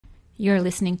You're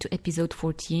listening to episode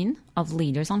 14 of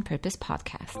Leaders on Purpose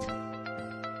podcast.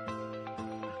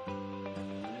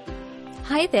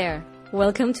 Hi there.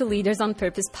 Welcome to Leaders on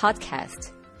Purpose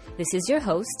podcast. This is your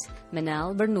host,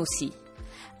 Manal Bernoussi.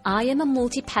 I am a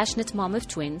multi-passionate mom of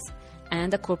twins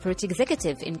and a corporate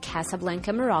executive in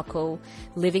Casablanca, Morocco,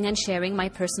 living and sharing my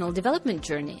personal development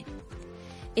journey.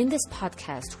 In this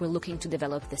podcast, we're looking to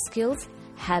develop the skills,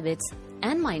 habits,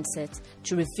 and mindset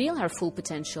to reveal our full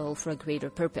potential for a greater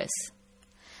purpose.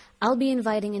 I'll be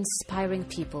inviting inspiring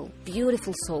people,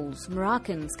 beautiful souls,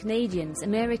 Moroccans, Canadians,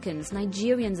 Americans,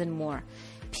 Nigerians, and more.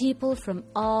 People from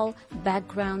all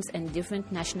backgrounds and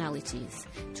different nationalities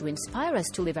to inspire us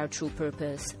to live our true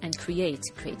purpose and create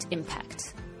great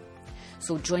impact.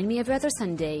 So join me every other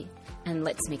Sunday and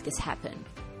let's make this happen.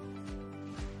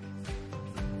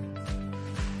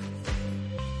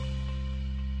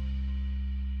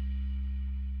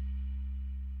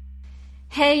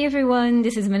 Hey everyone,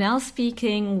 this is Manal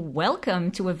speaking.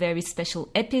 Welcome to a very special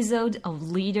episode of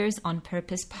Leaders on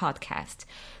Purpose podcast.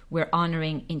 We're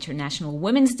honoring International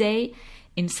Women's Day.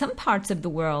 In some parts of the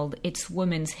world, it's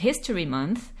Women's History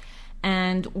Month.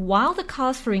 And while the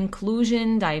cause for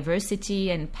inclusion, diversity,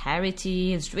 and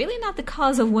parity is really not the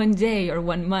cause of one day or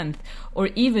 1 month or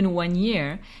even 1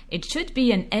 year, it should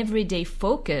be an everyday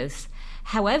focus.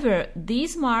 However,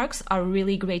 these marks are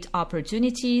really great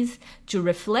opportunities to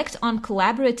reflect on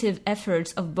collaborative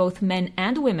efforts of both men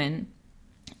and women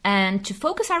and to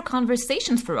focus our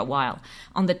conversations for a while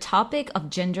on the topic of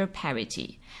gender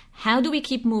parity. How do we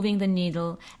keep moving the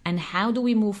needle and how do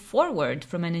we move forward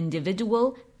from an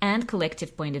individual and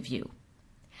collective point of view?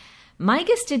 My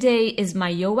guest today is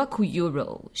Mayowa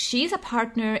Kuyoro. She's a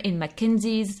partner in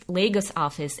McKinsey's Lagos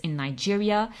office in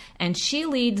Nigeria, and she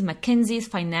leads McKinsey's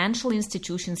financial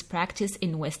institutions practice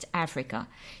in West Africa.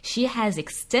 She has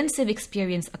extensive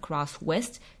experience across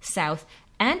West, South,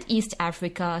 and East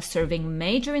Africa, serving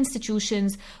major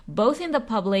institutions both in the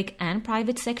public and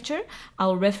private sector.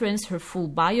 I'll reference her full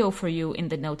bio for you in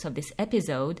the notes of this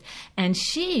episode. And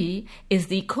she is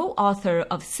the co-author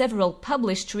of several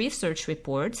published research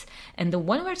reports. And the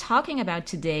one we're talking about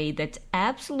today that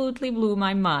absolutely blew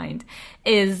my mind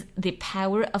is The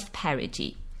Power of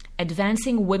Parity,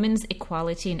 Advancing Women's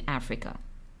Equality in Africa.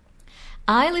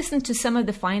 I listened to some of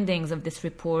the findings of this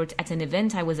report at an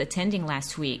event I was attending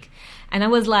last week, and I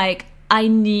was like, I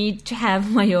need to have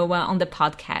Mayowa on the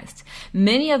podcast.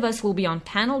 Many of us will be on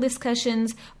panel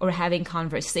discussions or having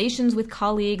conversations with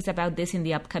colleagues about this in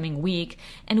the upcoming week,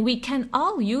 and we can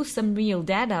all use some real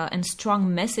data and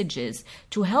strong messages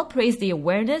to help raise the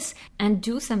awareness and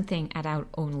do something at our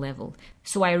own level.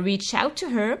 So I reached out to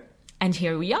her, and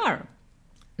here we are.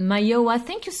 Mayowa,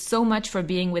 thank you so much for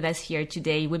being with us here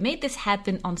today. We made this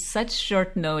happen on such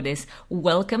short notice.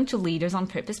 Welcome to Leaders on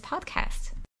Purpose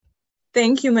podcast.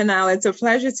 Thank you, Manal. It's a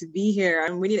pleasure to be here.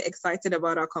 I'm really excited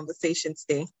about our conversation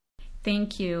today.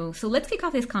 Thank you. So let's kick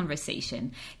off this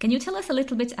conversation. Can you tell us a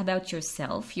little bit about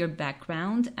yourself, your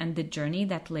background, and the journey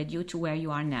that led you to where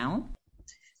you are now?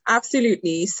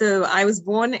 Absolutely. So I was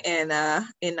born in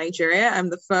Nigeria. I'm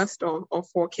the first of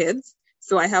 4 kids.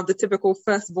 So I have the typical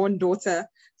firstborn daughter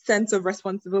sense of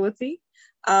responsibility.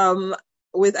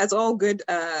 As all good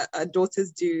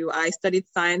daughters do, I studied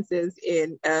sciences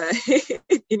in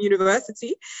in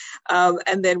university,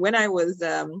 and then when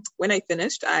I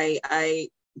finished, I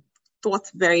thought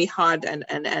very hard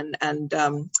and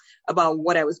about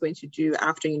what I was going to do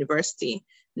after university.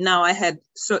 Now I had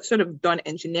sort of done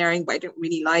engineering, but I didn't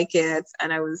really like it,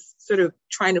 and I was sort of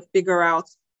trying to figure out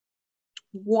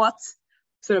what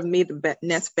sort of made the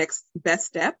next best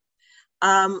step.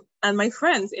 And my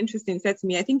friends, interesting, said to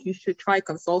me, I think you should try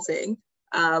consulting.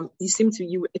 I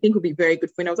think would be very good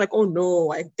for you. And I was like, oh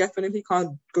no, I definitely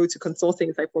can't go to consulting.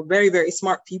 It's like for very, very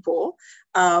smart people.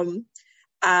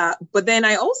 But then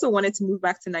I also wanted to move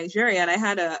back to Nigeria, and I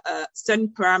had a certain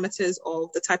parameters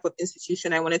of the type of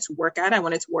institution I wanted to work at. I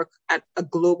wanted to work at a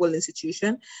global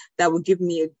institution that would give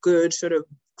me a good sort of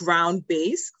ground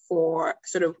base for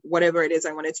sort of whatever it is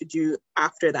I wanted to do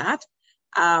after that.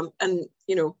 And,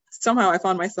 somehow I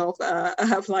found myself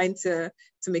applying to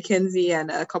McKinsey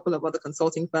and a couple of other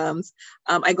consulting firms.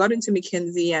 I got into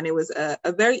McKinsey, and it was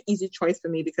a very easy choice for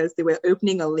me because they were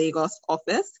opening a Lagos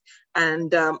office,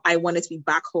 and I wanted to be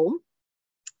back home.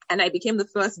 And I became the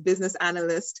first business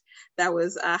analyst that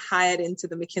was hired into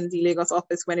the McKinsey Lagos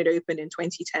office when it opened in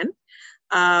 2010.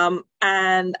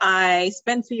 And I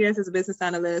spent 2 years as a business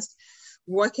analyst,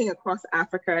 working across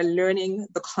Africa, learning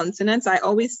the continents. I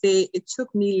always say it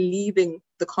took me leaving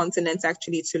the continents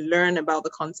actually to learn about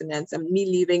the continents, and me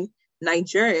leaving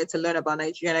Nigeria to learn about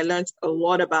Nigeria. And I learned a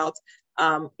lot about,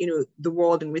 the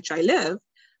world in which I live.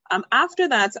 After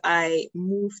that, I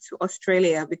moved to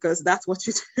Australia because that's what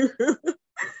you do.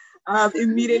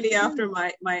 Immediately after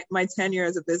my tenure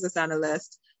as a business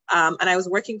analyst. And I was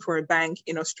working for a bank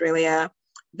in Australia.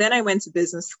 Then I went to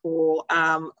business school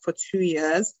for 2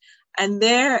 years. And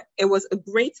there, it was a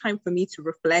great time for me to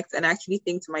reflect and actually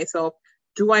think to myself,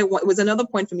 it was another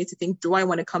point for me to think, do I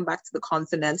want to come back to the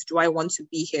continent? Do I want to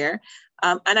be here?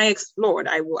 And I explored,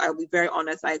 I'll be very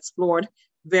honest, I explored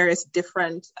various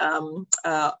different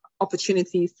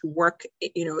opportunities to work,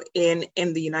 in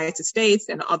the United States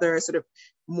and other sort of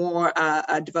more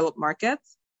developed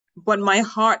markets. But my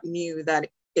heart knew that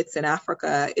it's in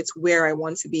Africa. It's where I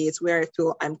want to be. It's where I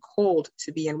feel I'm called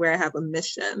to be and where I have a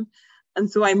mission. And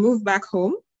so I moved back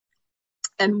home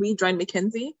and rejoined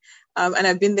McKinsey. And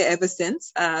I've been there ever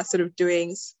since, sort of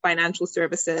doing financial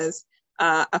services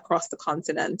across the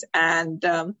continent. And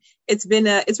it's been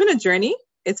a journey.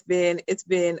 It's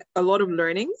been a lot of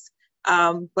learnings,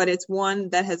 but it's one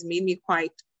that has made me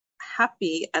quite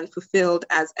happy and fulfilled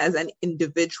as an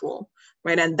individual,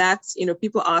 right? And that's,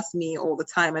 people ask me all the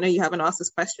time. I know you haven't asked this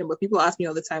question, but people ask me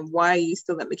all the time, why are you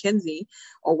still at McKinsey,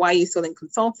 or why are you still in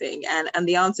consulting? And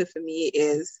the answer for me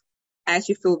is, I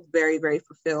actually feel very, very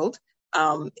fulfilled.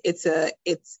 It's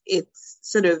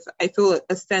sort of, I feel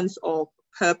a sense of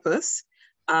purpose,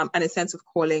 and a sense of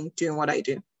calling doing what I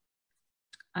do.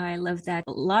 I love that.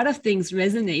 A lot of things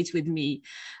resonate with me.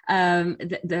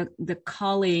 The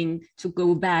calling to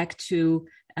go back to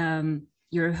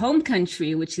your home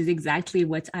country, which is exactly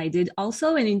what I did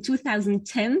also. And in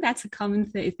 2010, that's a common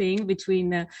thing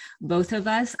between both of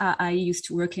us. I used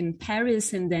to work in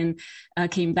Paris and then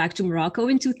came back to Morocco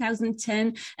in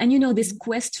 2010. And, this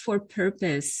quest for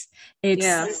purpose, it's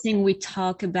something we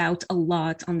talk about a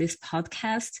lot on this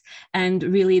podcast, and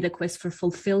really the quest for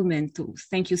fulfillment.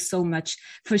 Thank you so much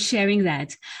for sharing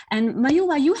that. And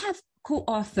Mayowa, you have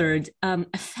co-authored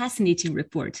a fascinating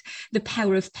report, The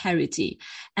Power of Parity.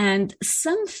 And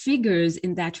some figures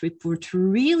in that report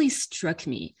really struck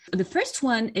me. The first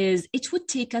one is it would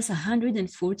take us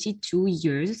 142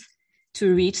 years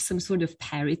to reach some sort of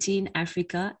parity in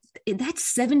Africa.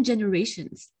 That's 7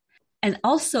 generations. And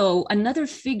also another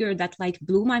figure that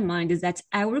blew my mind is that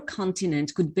our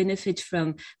continent could benefit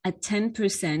from a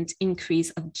 10% increase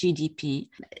of GDP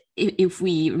if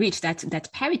we reach that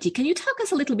parity. Can you talk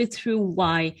us a little bit through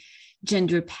why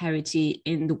gender parity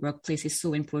in the workplace is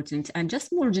so important, and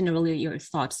just more generally your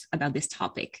thoughts about this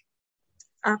topic?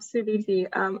 Absolutely.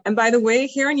 And by the way,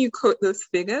 hearing you quote those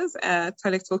figures,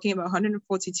 talking about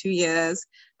 142 years,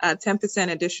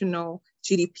 10% additional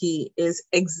GDP is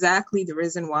exactly the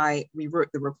reason why we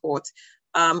wrote the report.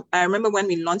 I remember when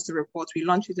we launched the report, we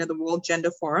launched it at the World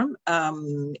Gender Forum at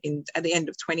the end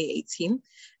of 2018.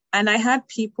 And I had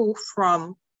people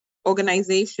from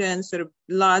organizations, sort of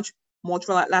large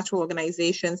multilateral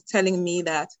organizations, telling me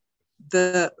that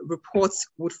the reports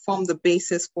would form the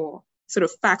basis for sort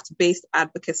of fact-based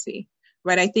advocacy,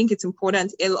 right? I think it's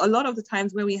important. A lot of the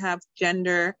times when we have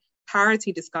gender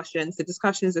parity discussions, the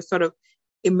discussions are sort of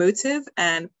emotive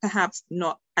and perhaps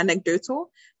not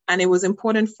anecdotal. And it was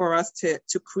important for us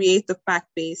to create the fact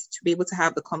base, to be able to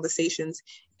have the conversations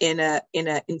in a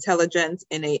intelligent,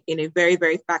 in a very,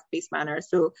 very fact-based manner.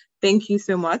 So thank you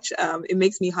so much. It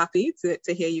makes me happy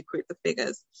to hear you quote the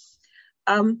figures.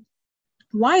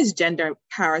 Why is gender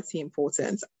parity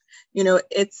important?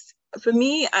 It's, for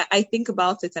me, I think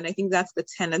about it, and I think that's the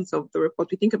tenets of the report.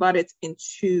 We think about it in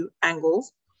 2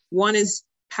 angles. One is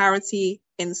parity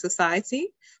in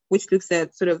society, which looks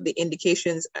at sort of the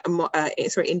indicators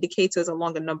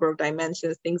along a number of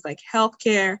dimensions, things like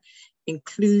healthcare,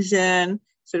 inclusion,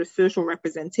 sort of social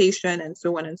representation, and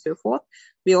so on and so forth.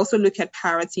 We also look at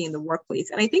parity in the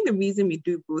workplace. And I think the reason we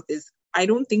do both is I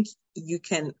don't think you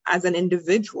can, as an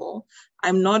individual,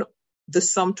 I'm not the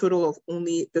sum total of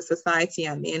only the society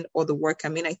I'm in or the work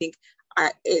I'm in. I think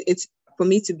it's for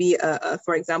me to be,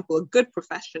 for example, a good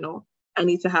professional, I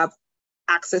need to have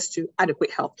access to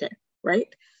adequate healthcare,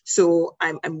 right? So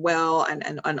I'm well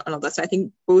and all that. So I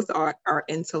think both are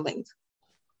interlinked.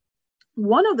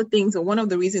 One of the things, or one of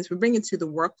the reasons we bring it to the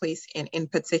workplace in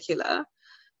particular,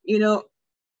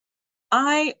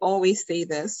 I always say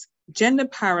this, gender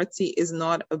parity is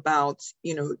not about,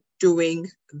 doing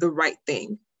the right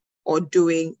thing or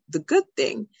doing the good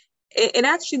thing. It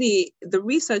actually, the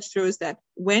research shows that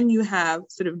when you have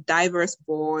sort of diverse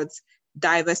boards,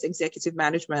 diverse executive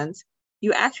management,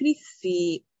 you actually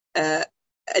see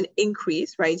an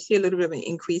increase, right? You see a little bit of an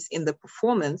increase in the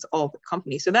performance of the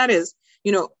company. So that is,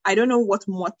 I don't know what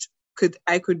much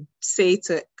I could say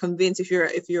to convince, if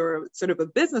you're sort of a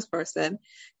business person,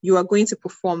 you are going to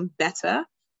perform better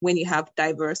when you have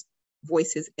diverse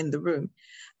voices in the room.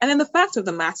 And then the fact of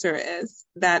the matter is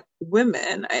that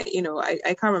women,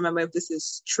 I can't remember if this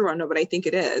is true or not, but I think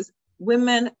it is.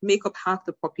 Women make up half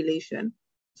the population.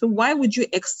 So why would you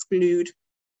exclude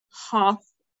half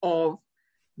of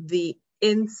the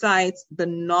insights, the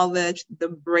knowledge, the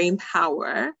brain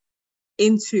power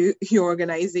into your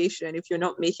organization if you're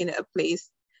not making it a place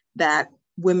that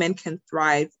women can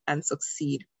thrive and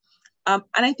succeed? And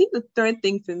I think the third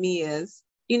thing for me is,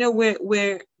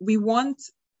 where you want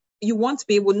to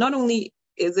be able, not only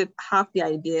is it half the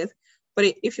ideas, but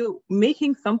if you're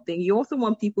making something, you also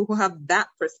want people who have that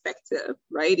perspective,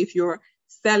 right? If you're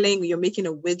selling, you're making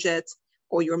a widget,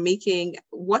 or you're making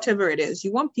whatever it is,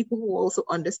 you want people who also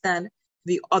understand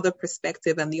the other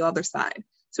perspective and the other side.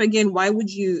 So again, why would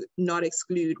you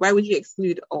exclude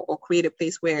or create a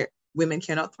place where women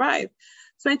cannot thrive?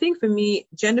 So I think for me,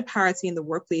 gender parity in the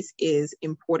workplace is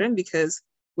important because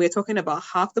we're talking about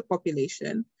half the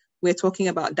population. We're talking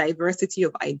about diversity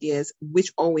of ideas,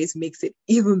 which always makes it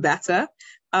even better.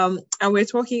 And we're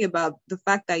talking about the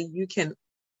fact that you can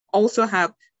also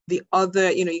have the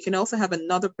other, you can also have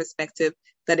another perspective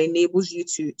that enables you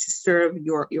to serve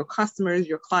your customers,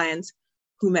 your clients,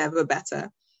 whomever better.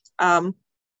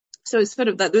 So it's sort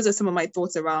of that. Those are some of my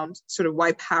thoughts around sort of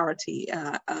why parity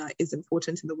is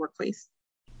important in the workplace.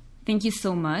 Thank you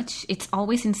so much. It's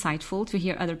always insightful to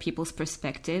hear other people's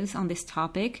perspectives on this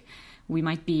topic. We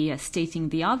might be stating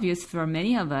the obvious for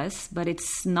many of us, but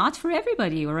it's not for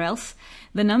everybody, or else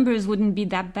the numbers wouldn't be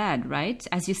that bad, right?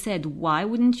 As you said, why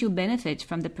wouldn't you benefit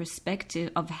from the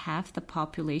perspective of half the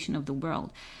population of the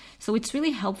world? So it's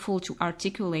really helpful to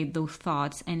articulate those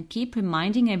thoughts and keep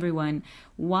reminding everyone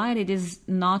why it is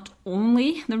not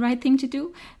only the right thing to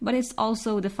do, but it's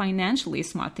also the financially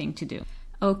smart thing to do.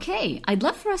 Okay, I'd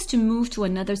love for us to move to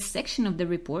another section of the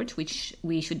report, which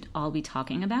we should all be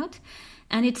talking about.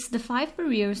 And it's the 5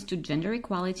 barriers to gender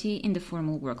equality in the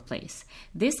formal workplace.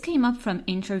 This came up from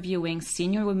interviewing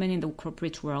senior women in the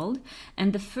corporate world.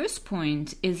 And the first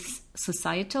point is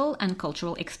societal and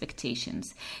cultural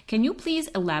expectations. Can you please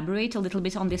elaborate a little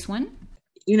bit on this one?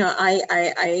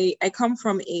 I come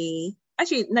from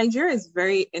actually, Nigeria is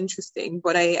very interesting,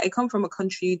 but I come from a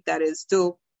country that is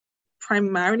still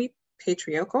primarily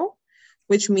patriarchal,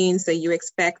 which means that you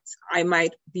expect I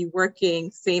might be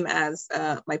working same as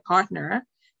my partner,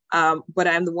 but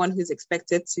I'm the one who's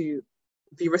expected to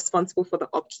be responsible for the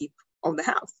upkeep of the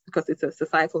house because it's a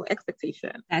societal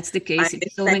expectation. That's the case in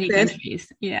so many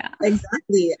countries. Yeah,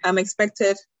 exactly. I'm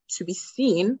expected to be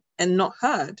seen and not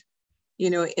heard,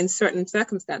 in certain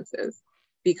circumstances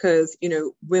because,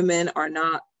 women are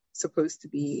not supposed to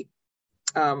be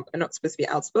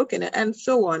outspoken and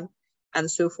so on and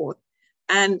so forth.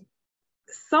 And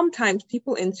sometimes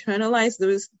people internalize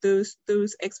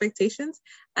those expectations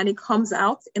and it comes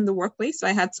out in the workplace. So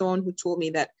I had someone who told me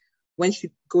that when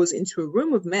she goes into a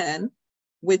room of men,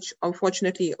 which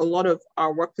unfortunately a lot of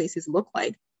our workplaces look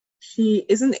like, she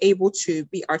isn't able to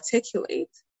be articulate,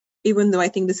 even though I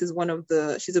think this is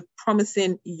she's a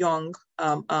promising young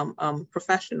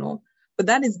professional, but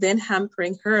that is then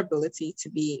hampering her ability to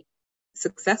be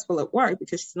successful at work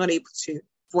because she's not able to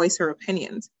voice her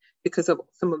opinions because of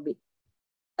some of the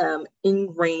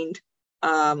ingrained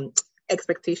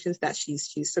expectations that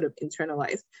she's sort of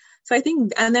internalized. So I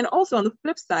think, and then also on the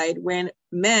flip side, when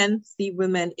men see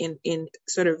women in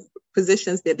sort of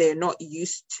positions that they're not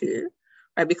used to,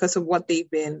 right, because of what they've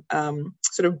been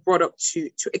sort of brought up to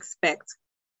expect,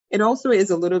 it also is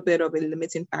a little bit of a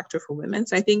limiting factor for women.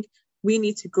 So I think we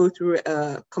need to go through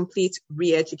a complete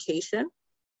re-education,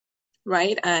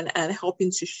 right, and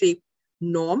helping to shape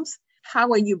norms.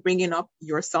 How are you bringing up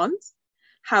your sons?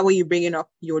 How are you bringing up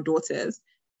your daughters?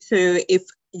 So if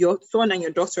your son and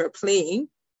your daughter are playing,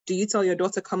 do you tell your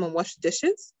daughter come and wash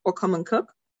dishes or come and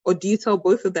cook? Or do you tell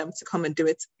both of them to come and do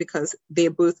it because they're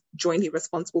both jointly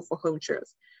responsible for home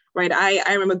chores, right?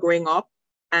 I remember growing up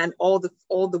and all the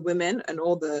women and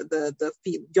all the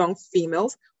young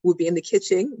females would be in the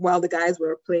kitchen while the guys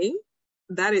were playing.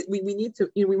 That is, we need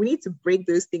to break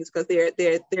those things because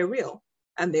they're real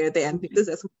and they're there, and because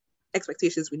there's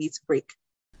expectations we need to break.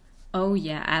 Oh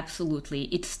yeah, absolutely.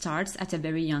 It starts at a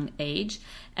very young age,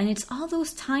 and it's all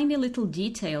those tiny little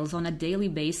details on a daily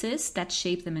basis that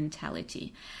shape the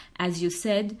mentality. As you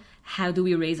said, how do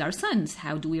we raise our sons?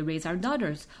 How do we raise our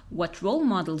daughters? What role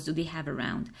models do they have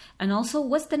around? And also,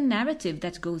 what's the narrative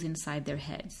that goes inside their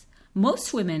heads?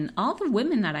 Most women, all the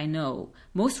women that I know,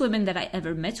 most women that I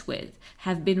ever met with,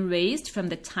 have been raised from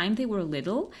the time they were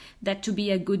little that to be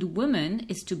a good woman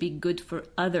is to be good for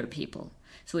other people.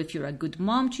 So if you're a good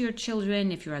mom to your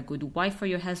children, if you're a good wife for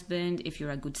your husband, if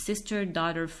you're a good sister,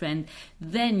 daughter, friend,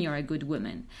 then you're a good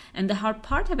woman. And the hard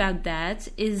part about that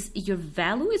is your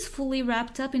value is fully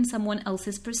wrapped up in someone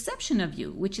else's perception of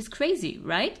you, which is crazy,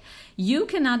 right? You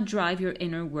cannot drive your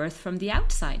inner worth from the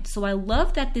outside. So I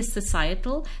love that this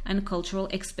societal and cultural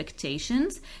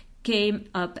expectations came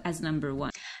up as number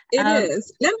one. It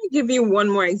is. Let me give you one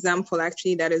more example,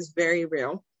 actually, that is very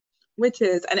real, which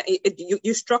is, and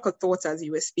you struck a thought as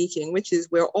you were speaking, which is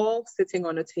we're all sitting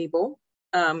on a table.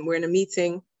 We're in a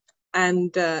meeting,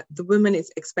 and the woman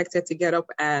is expected to get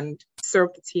up and serve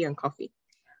the tea and coffee,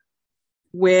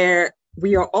 where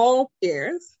we are all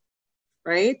peers,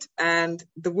 right? And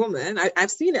the woman, I've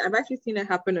actually seen it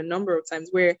happen a number of times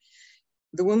where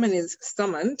the woman is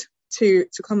summoned to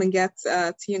come and get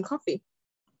tea and coffee.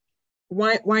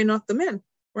 Why not the men,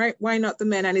 right? Why not the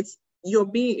men? And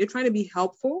you're trying to be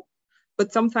helpful,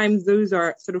 but sometimes those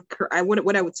are sort of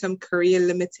what I would term career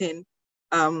limiting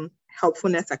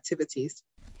helpfulness activities.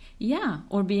 Yeah,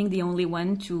 or being the only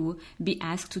one to be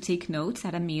asked to take notes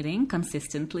at a meeting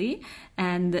consistently.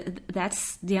 And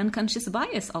that's the unconscious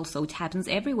bias also. It happens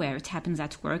everywhere. It happens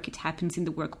at work. It happens in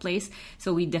the workplace.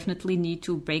 So we definitely need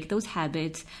to break those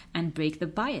habits and break the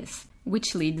bias.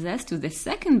 Which leads us to the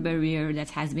second barrier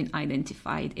that has been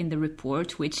identified in the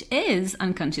report, which is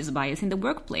unconscious bias in the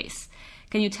workplace.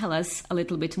 Can you tell us a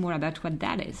little bit more about what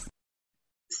that is?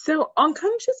 So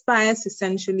unconscious bias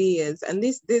essentially is, and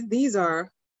these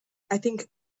are, I think,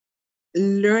 I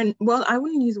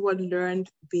wouldn't use the word learned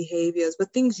behaviors,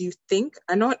 but things you think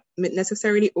are not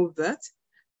necessarily overt,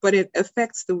 but it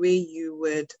affects the way you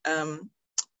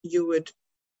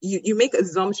make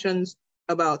assumptions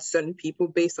about certain people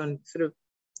based on sort of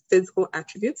physical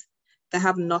attributes that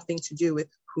have nothing to do with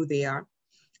who they are.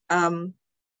 And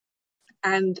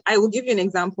I will give you an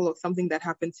example of something that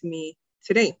happened to me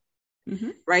today. Mm-hmm.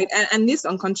 Right. And this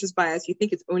unconscious bias, you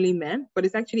think it's only men, but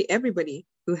it's actually everybody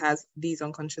who has these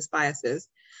unconscious biases.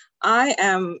 I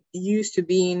am used to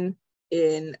being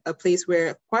in a place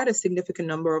where quite a significant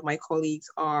number of my colleagues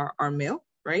are male,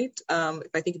 right? If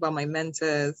I think about my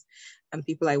mentors and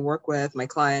people I work with, my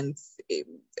clients, a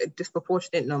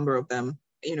disproportionate number of them,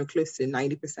 close to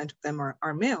 90% of them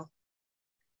are male.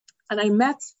 And I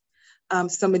met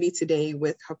somebody today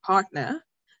with her partner,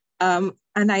 and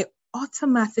I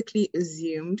automatically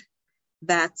assumed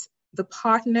that the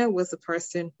partner was the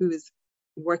person who is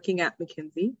working at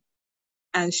McKinsey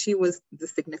and she was the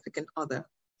significant other.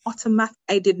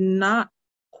 I did not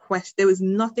question, there was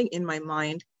nothing in my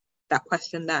mind that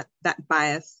questioned that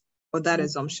bias or that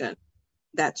assumption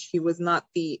that she was not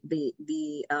the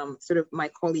sort of my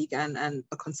colleague and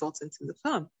a consultant in the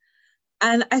firm.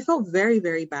 And I felt very,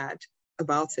 very bad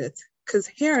about it because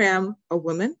here I am, a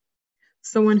woman,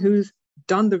 someone who's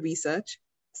done the research,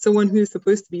 someone who's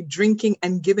supposed to be drinking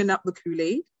and giving up the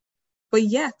Kool-Aid. But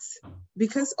yet,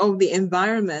 because of the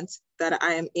environment that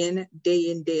I am in,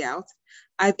 day out,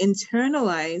 I've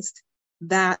internalized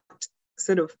that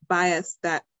sort of bias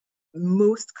that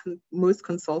most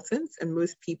consultants and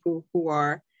most people who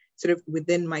are sort of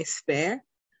within my sphere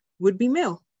would be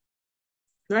male,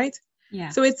 right? Yeah.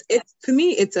 So it's to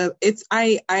me,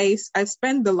 I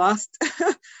spent the last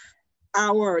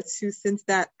hour or two since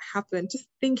that happened, just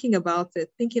thinking about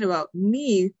it, thinking about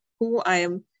me, who I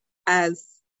am as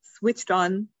switched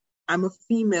on, I'm a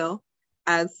female,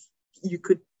 as you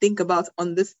could think about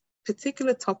on this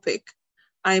particular topic.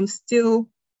 I'm still,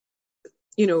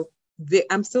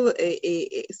 I'm still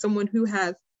someone who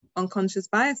has unconscious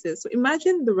biases. So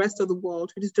imagine the rest of the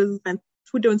world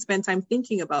who don't spend time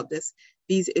thinking about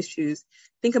these issues.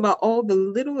 Think about all the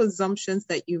little assumptions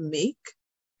that you make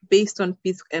based on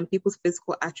people's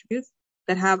physical attributes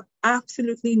that have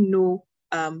absolutely no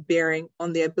bearing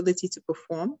on their ability to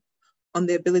perform, on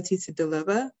their ability to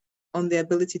deliver, on their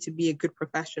ability to be a good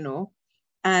professional.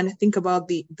 And think about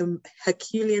the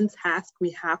Herculean task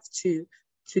we have to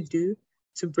do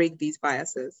to break these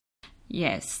biases.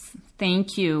 Yes,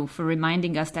 thank you for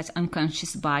reminding us that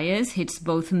unconscious bias hits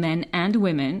both men and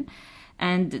women.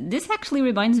 And this actually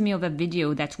reminds me of a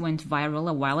video that went viral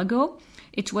a while ago.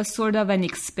 It was sort of an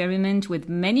experiment with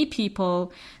many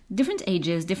people, different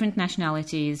ages, different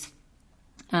nationalities,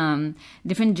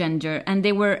 different gender, and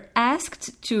they were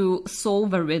asked to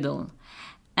solve a riddle.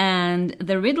 And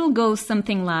the riddle goes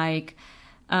something like,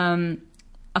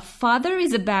 a father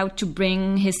is about to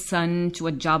bring his son to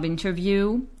a job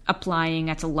interview, applying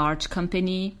at a large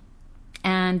company.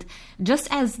 And just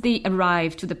as they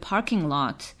arrive to the parking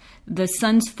lot, the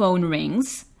son's phone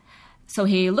rings. So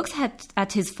he looks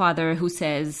at his father, who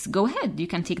says, "Go ahead, you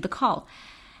can take the call."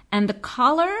 And the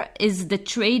caller is the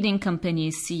trading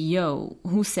company's CEO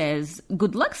who says,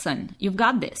 "Good luck, son, you've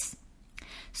got this."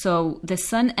 So the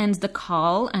son ends the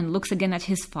call and looks again at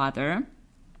his father.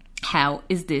 How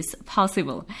is this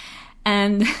possible?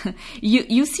 And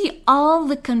you see all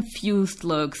the confused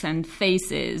looks and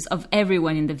faces of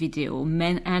everyone in the video,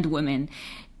 men and women,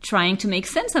 trying to make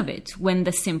sense of it, when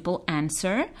the simple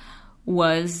answer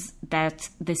was that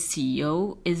the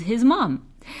CEO is his mom.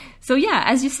 So yeah,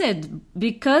 as you said,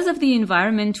 because of the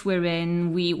environment we're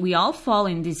in, we all fall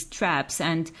in these traps,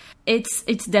 and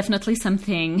it's definitely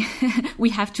something we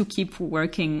have to keep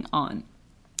working on.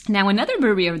 Now, another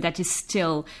barrier that is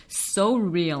still so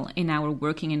real in our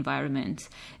working environment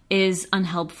is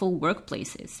unhelpful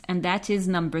workplaces, and that is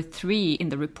number 3 in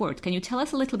the report. Can you tell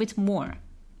us a little bit more?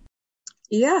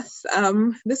 Yes,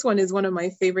 this one is one of my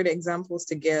favorite examples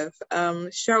to give.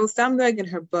 Sheryl Sandberg in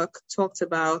her book talked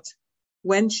about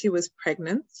when she was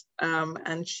pregnant,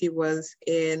 and she was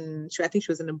I think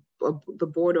she was in the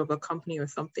board of a company or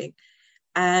something,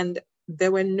 and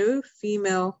there were no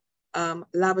female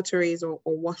lavatories or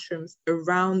washrooms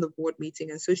around the board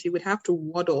meeting, and so she would have to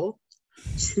waddle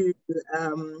to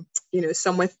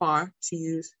somewhere far to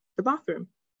use the bathroom.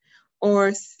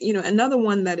 Or another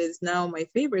one that is now my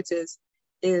favorite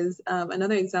is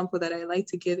another example that I like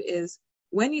to give is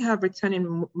when you have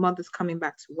returning mothers coming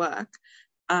back to work,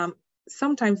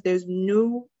 sometimes there's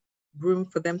no room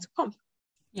for them to pump.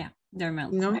 Yeah, their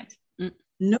milk. Right? Mm.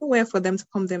 Nowhere for them to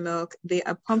pump their milk. They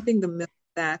are pumping the milk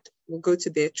that will go to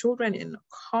their children in a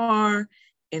car,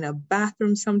 in a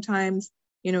bathroom sometimes,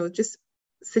 just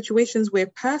situations where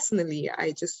personally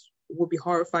I just would be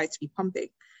horrified to be pumping.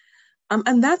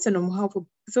 And that's an unhelpful.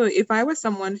 So if I was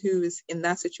someone who is in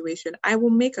that situation, I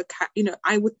will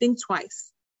I would think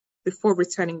twice before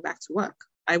returning back to work.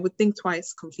 I would think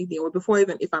twice completely, or before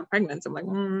even if I'm pregnant, I'm like,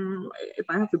 if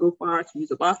I have to go far to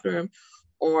use a bathroom,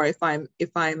 or if I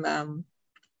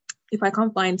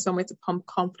can't find somewhere to pump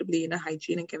comfortably in a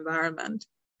hygienic environment,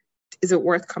 is it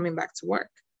worth coming back to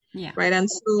work? Yeah. Right. And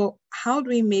so how do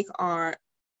we make our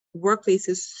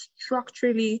workplaces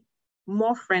structurally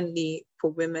more friendly for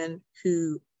women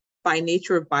who, by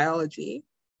nature of biology,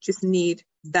 just need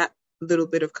that little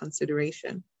bit of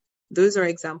consideration? Those are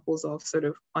examples of sort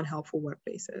of unhelpful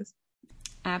workplaces.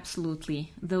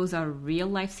 Absolutely. Those are real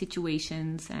life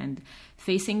situations, and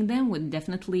facing them would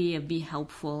definitely be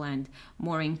helpful and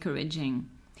more encouraging.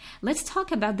 Let's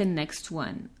talk about the next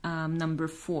one, number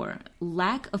 4,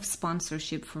 lack of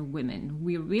sponsorship for women.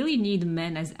 We really need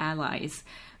men as allies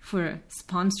for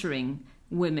sponsoring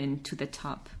women to the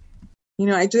top.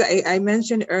 I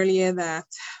mentioned earlier that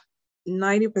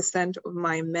 90% of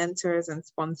my mentors and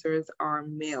sponsors are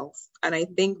males. And I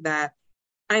think that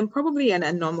I'm probably an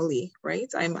anomaly, right?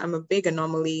 I'm a big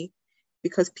anomaly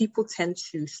because people tend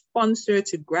to sponsor,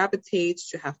 to gravitate,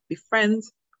 to be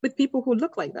friends with people who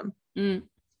look like them. Mm.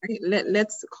 Right?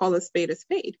 Let's call a spade a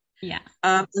spade. Yeah.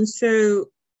 And so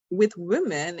with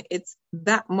women, it's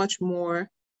that much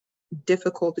more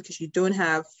difficult because you don't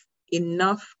have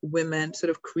enough women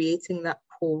sort of creating that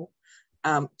pool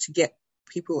to get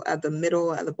people at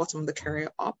the bottom of the career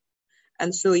up.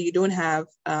 And so you don't have,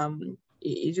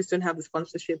 you just don't have the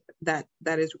sponsorship that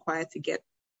is required to get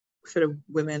sort of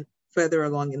women further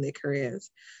along in their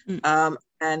careers. And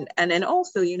then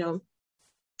also,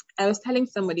 I was telling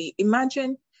somebody,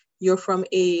 imagine you're from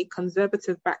a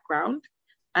conservative background,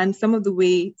 and some of the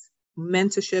ways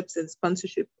mentorships and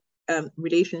sponsorship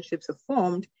relationships are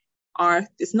formed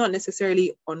it's not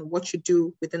necessarily on what you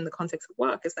do within the context of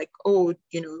work. It's like,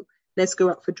 let's go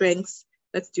out for drinks,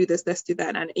 let's do this, let's do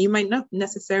that. And you might not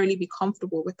necessarily be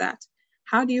comfortable with that.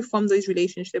 How do you form those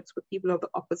relationships with people of the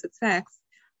opposite sex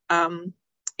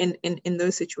in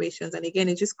those situations? And again,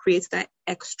 it just creates that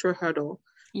extra hurdle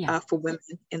for women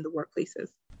in the workplaces.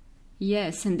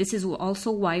 Yes, and this is also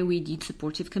why we need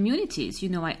supportive communities.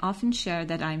 I often share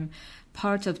that I'm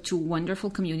part of 2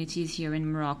 wonderful communities here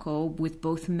in Morocco with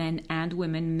both men and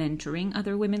women mentoring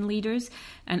other women leaders,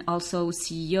 and also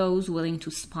CEOs willing to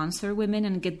sponsor women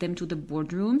and get them to the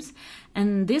boardrooms.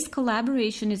 And this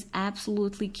collaboration is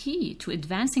absolutely key to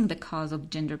advancing the cause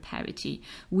of gender parity.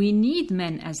 We need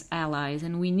men as allies,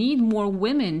 and we need more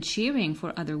women cheering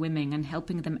for other women and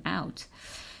helping them out.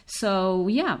 So,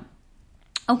 yeah.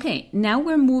 Okay, now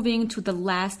we're moving to the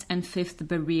last and 5th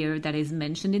barrier that is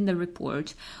mentioned in the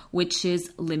report, which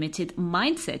is limited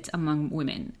mindset among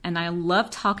women. And I love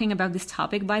talking about this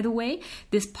topic, by the way.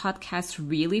 This podcast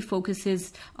really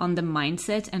focuses on the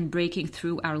mindset and breaking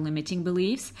through our limiting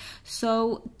beliefs.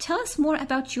 So tell us more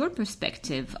about your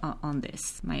perspective on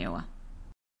this, Mayowa.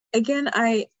 Again,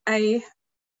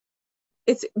 it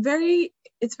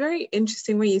it's very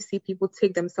interesting when you see people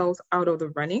take themselves out of the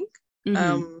running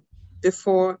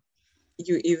before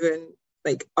you even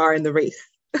like are in the race.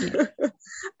 Yeah.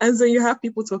 And so you have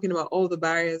people talking about all the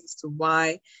barriers as to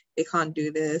why they can't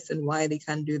do this and why they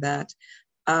can't do that.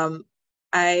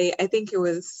 I think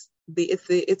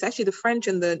it's actually the French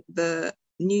and the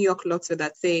New York Lotto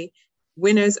that say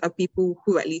winners are people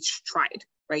who at least tried,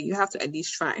 right? You have to at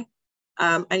least try.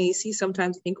 And you see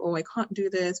sometimes you think, oh, I can't do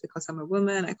this because I'm a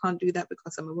woman. I can't do that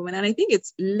because I'm a woman. And I think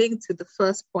it's linked to the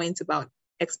first point about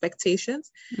expectations,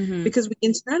 because we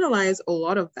internalize a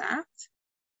lot of that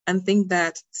and think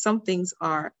that some things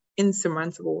are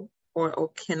insurmountable or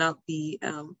cannot be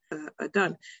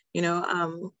done.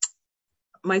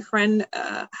 My friend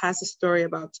has a story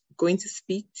about going to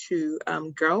speak to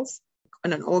girls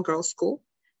in an all-girls school.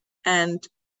 And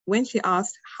when she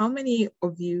asked, how many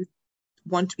of you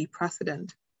want to be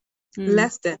president?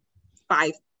 Less than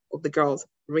 5 of the girls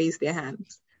raised their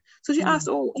hands. So she asked,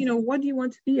 what do you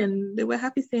want to be? And they were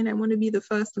happy saying, I want to be the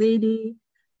first lady.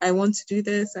 I want to do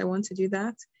this. I want to do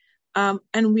that. And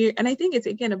I think it's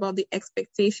again about the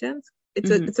expectations. It's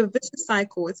a vicious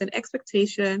cycle. It's an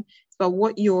expectation. It's about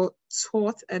what you're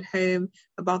taught at home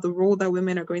about the role that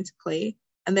women are going to play,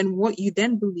 and then what you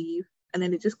then believe, and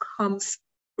then it just comes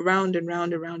round and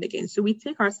round and round again. So we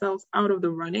take ourselves out of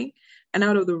the running and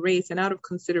out of the race and out of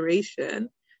consideration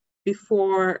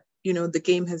before, the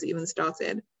game has even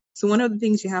started. So one of the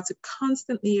things you have to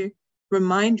constantly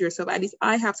remind yourself, at least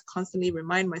I have to constantly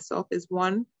remind myself, is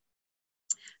one,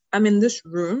 I'm in this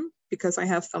room because I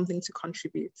have something to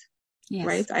contribute. Yes.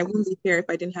 Right? I wouldn't be here if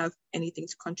I didn't have anything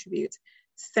to contribute.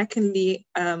 Secondly,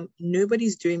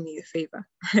 nobody's doing me a favor,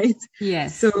 right?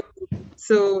 Yes. So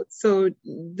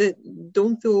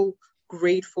don't feel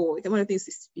grateful. One of the things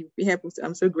is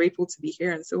I'm so grateful to be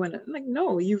here and so on. I'm like,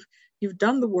 no, you've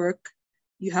done the work.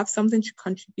 You have something to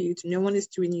contribute. No one is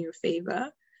doing you a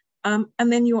favor. And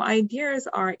then your ideas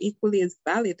are equally as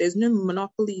valid. There's no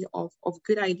monopoly of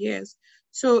good ideas.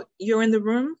 So you're in the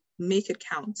room, make it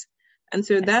count. And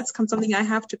so that's something I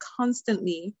have to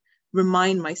constantly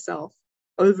remind myself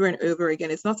over and over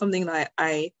again. It's not something that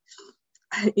I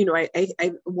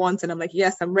want and I'm like,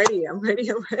 yes, I'm ready.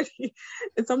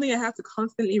 It's something I have to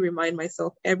constantly remind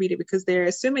myself every day, because there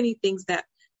are so many things that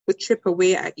would chip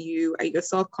away at your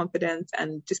self-confidence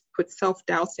and just put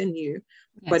self-doubt in you.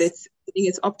 Yes. But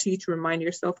it's up to you to remind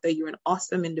yourself that you're an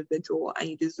awesome individual and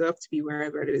you deserve to be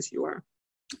wherever it is you are.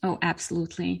 Oh,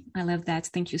 absolutely. I love that.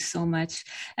 Thank you so much.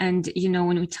 And,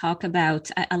 when we talk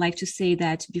about, I like to say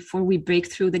that before we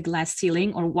break through the glass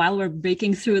ceiling, or while we're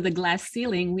breaking through the glass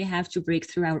ceiling, we have to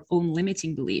break through our own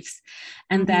limiting beliefs.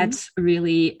 And that's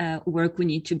really work we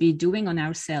need to be doing on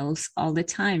ourselves all the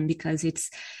time, because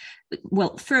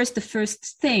first, the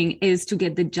first thing is to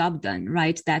get the job done,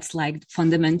 right? That's like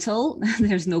fundamental.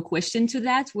 There's no question to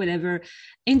that. Whatever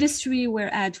industry we're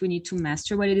at, we need to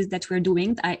master what it is that we're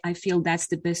doing. I feel that's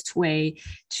the best way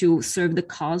to serve the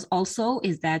cause also,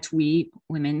 is that we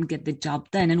women get the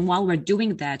job done. And while we're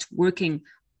doing that, working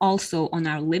also on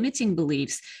our limiting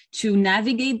beliefs to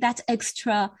navigate that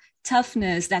extra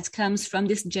toughness that comes from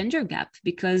this gender gap.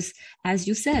 Because as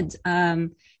you said,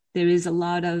 there is a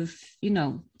lot of,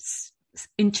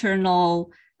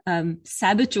 internal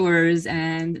saboteurs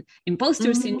and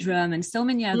imposter syndrome and so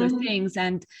many other things.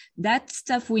 And that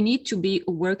stuff, we need to be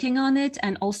working on it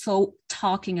and also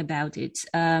talking about it.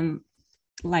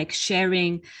 Like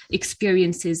sharing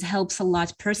experiences helps a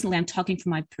lot. Personally, I'm talking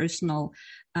from my personal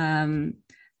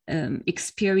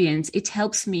experience. It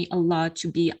helps me a lot to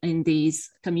be in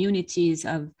these communities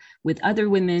with other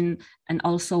women, and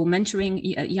also mentoring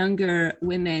younger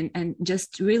women, and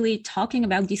just really talking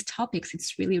about these topics.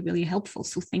 It's really, really helpful.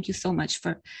 So thank you so much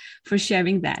for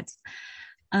sharing that.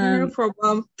 No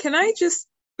problem. Can I just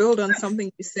build on something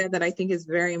you said that I think is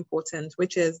very important,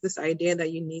 which is this idea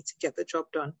that you need to get the job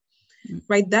done,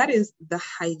 right? That is the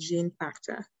hygiene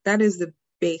factor. That is the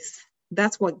base.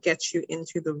 That's what gets you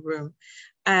into the room.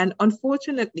 And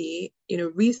unfortunately,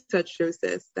 research shows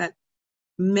this, that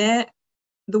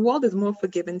the world is more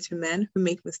forgiving to men who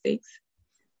make mistakes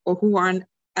or who aren't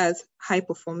as high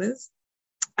performers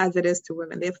as it is to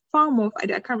women. They're far more, I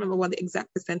can't remember what the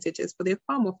exact percentage is, but they're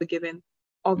far more forgiving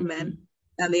of men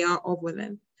than they are of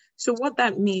women. So what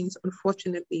that means,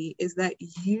 unfortunately, is that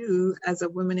you as a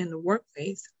woman in the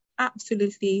workplace,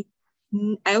 absolutely,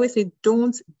 I always say,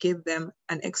 don't give them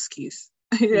an excuse.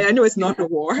 I know it's not a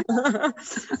war.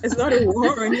 It's not a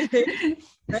war or anything,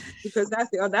 right? Because that's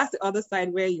the other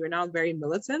side where you're now very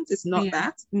militant. It's not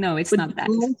that. No, it's not that.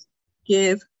 Don't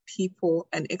give people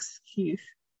an excuse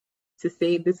to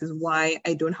say, this is why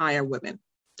I don't hire women.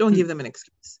 Don't give them an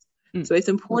excuse. So it's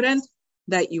important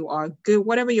that you are good,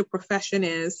 whatever your profession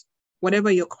is,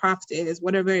 whatever your craft is,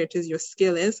 whatever it is your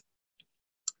skill is,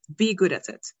 be good at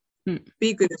it.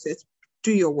 Be good at it.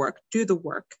 Do your work, do the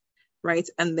work, right?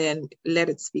 And then let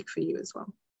it speak for you as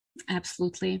well.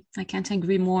 Absolutely. I can't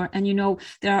agree more. And,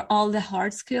 there are all the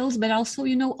hard skills, but also,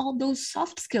 all those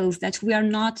soft skills that we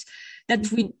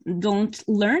don't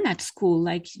learn at school,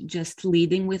 like just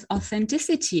leading with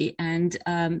authenticity. And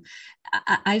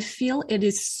I feel it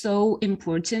is so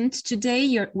important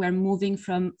today. We're moving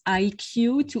from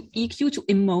IQ to EQ to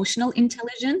emotional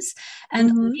intelligence.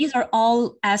 And these are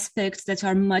all aspects that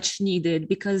are much needed,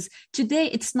 because today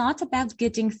it's not about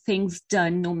getting things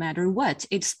done no matter what.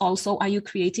 It's also, are you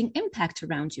creating impact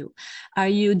around you?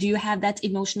 Do you have that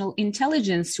emotional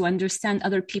intelligence to understand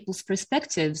other people's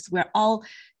perspectives? We're all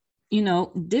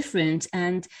different.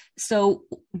 And so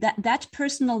that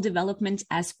personal development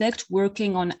aspect,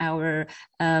 working on our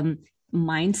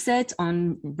mindset,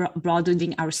 on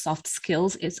broadening our soft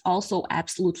skills, is also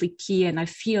absolutely key. And I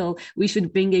feel we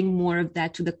should bring in more of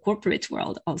that to the corporate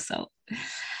world also.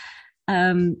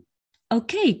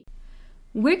 Okay.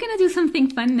 We're going to do something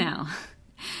fun now.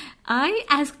 I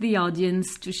asked the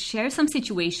audience to share some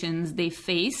situations they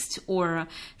faced or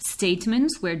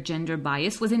statements where gender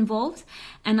bias was involved,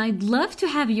 and I'd love to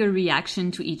have your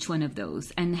reaction to each one of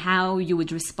those and how you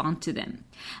would respond to them.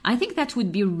 I think that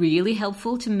would be really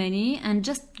helpful to many and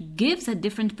just gives a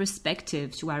different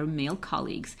perspective to our male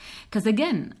colleagues. Because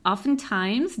again,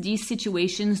 oftentimes these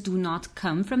situations do not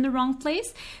come from the wrong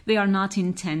place. They are not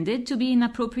intended to be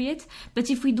inappropriate, but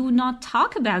if we do not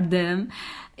talk about them,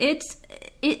 it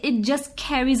just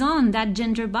carries on that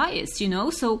gender bias,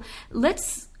 So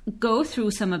let's go through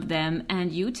some of them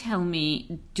and you tell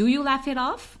me, do you laugh it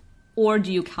off or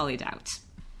do you call it out?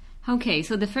 Okay,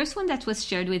 so the first one that was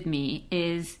shared with me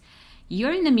is,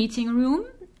 you're in a meeting room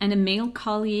and a male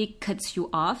colleague cuts you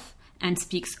off and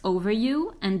speaks over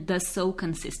you and does so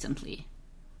consistently.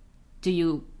 Do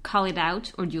you call it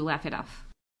out or do you laugh it off?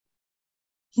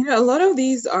 A lot of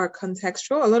these are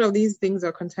contextual. A lot of these things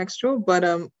are contextual, but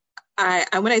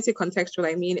when I say contextual,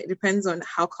 I mean it depends on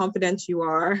how confident you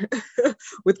are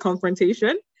with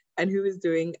confrontation and who is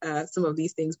doing some of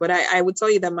these things. But I would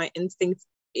tell you that my instinct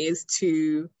is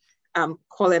to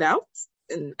call it out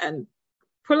and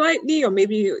politely, or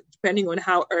maybe depending on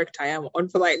how irked I am,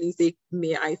 unpolitely say,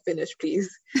 "May I finish, please?"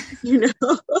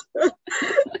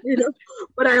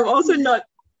 But I am also not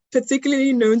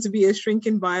particularly known to be a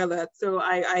shrinking violet. So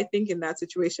I think in that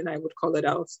situation, I would call it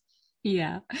out.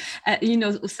 Yeah.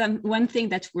 One thing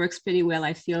that works pretty well,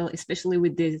 I feel, especially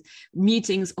with these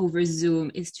meetings over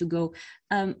Zoom, is to go,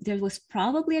 there was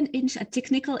probably a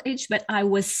technical itch, but I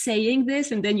was saying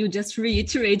this, and then you just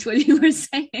reiterate what you were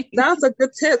saying. That's a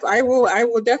good tip. I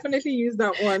will definitely use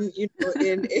that one,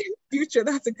 in future.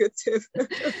 That's a good tip.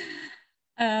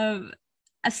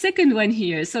 A second one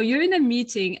here. So you're in a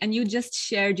meeting and you just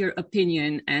shared your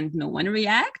opinion and no one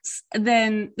reacts.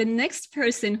 Then the next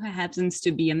person, who happens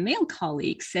to be a male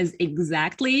colleague, says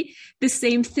exactly the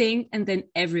same thing, and then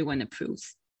everyone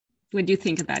approves. What do you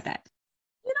think about that?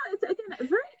 It's again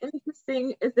very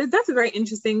interesting. That's a very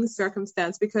interesting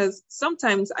circumstance, because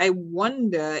sometimes I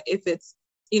wonder if it's,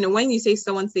 when you say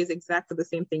someone says exactly the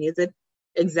same thing, is it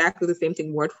exactly the same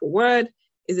thing word for word?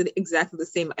 Is it exactly the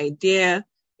same idea?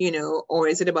 Or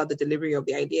is it about the delivery of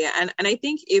the idea? And I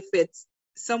think if it's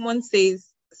someone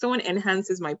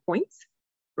enhances my point,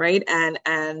 right,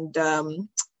 and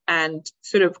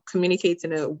sort of communicates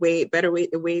in a way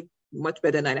much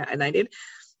better than I did,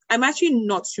 I'm actually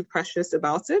not too precious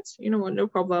about it. No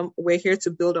problem. We're here to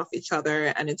build off each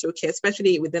other, and it's okay,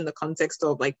 especially within the context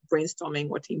of like brainstorming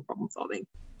or team problem solving.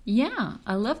 Yeah,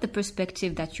 I love the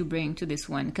perspective that you bring to this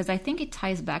one, because I think it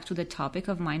ties back to the topic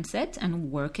of mindset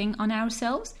and working on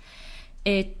ourselves.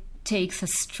 It takes a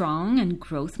strong and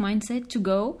growth mindset to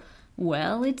go,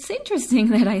 well, it's interesting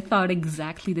that I thought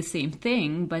exactly the same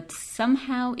thing, but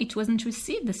somehow it wasn't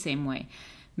received the same way.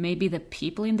 Maybe the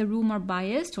people in the room are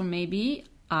biased, or maybe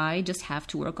I just have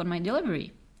to work on my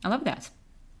delivery. I love that.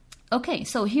 Okay,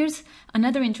 so here's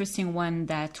another interesting one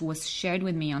that was shared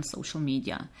with me on social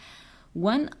media.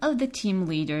 One of the team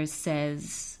leaders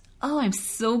says, "Oh, I'm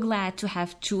so glad to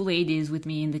have two ladies with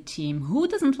me in the team. Who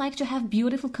doesn't like to have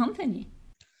beautiful company?"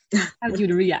 How do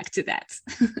you react to that?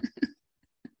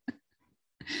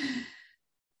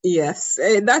 Yes,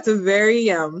 that's a very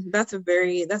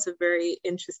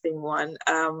interesting one.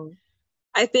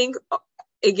 I think,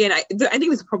 again, I think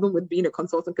there's a problem with being a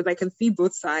consultant, because I can see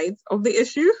both sides of the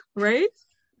issue, right?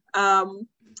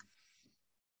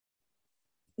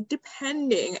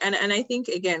 Depending, and I think,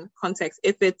 again, context.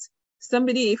 If it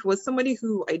was somebody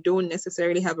who I don't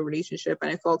necessarily have a relationship,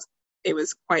 and I felt it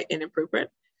was quite inappropriate.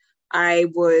 I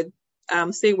would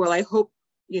say, well, I hope,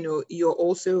 you're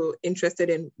also interested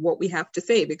in what we have to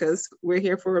say, because we're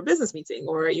here for a business meeting,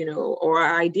 or, or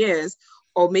our ideas,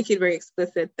 or make it very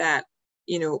explicit that,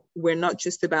 we're not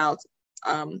just about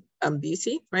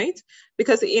beauty, right?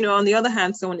 Because, on the other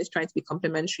hand, someone is trying to be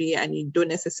complimentary and you don't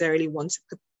necessarily want to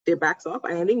put their backs off.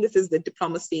 And I think this is the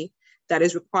diplomacy that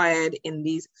is required in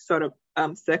these sort of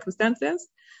circumstances,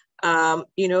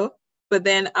 but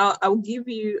then I'll give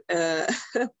you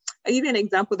I'll give you an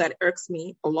example that irks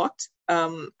me a lot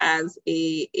as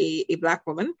a Black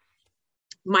woman.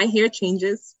 My hair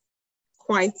changes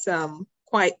quite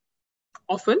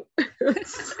often,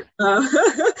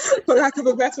 for lack of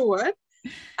a better word.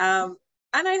 And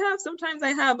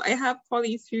I have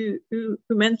colleagues who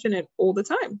mention it all the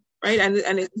time, right?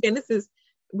 And again, this is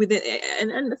within,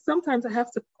 and sometimes I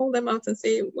have to pull them out and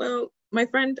say, well, my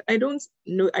friend, I don't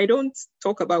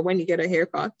talk about when you get a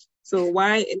haircut. So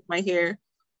why is my hair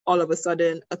all of a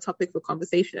sudden a topic for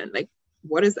conversation? Like,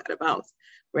 what is that about,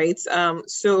 right?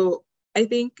 So I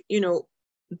think,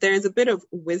 there's a bit of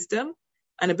wisdom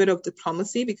and a bit of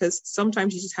diplomacy, because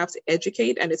sometimes you just have to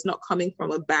educate, and it's not coming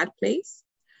from a bad place,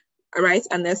 right?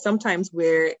 And there's sometimes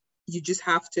where you just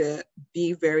have to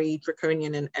be very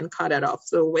draconian and cut it off.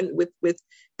 So when with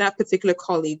that particular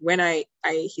colleague, when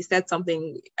he said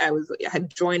something, I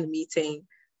had joined a meeting,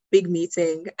 big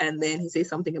meeting, and then he said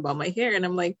something about my hair, and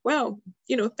I'm like, well,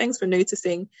 thanks for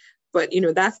noticing, but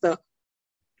that's the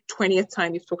 20th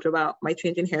time you've talked about my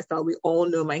changing hairstyle. We all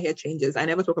know my hair changes. I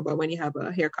never talk about when you have a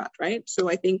haircut, right? So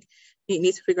I think you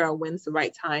need to figure out when's the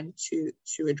right time to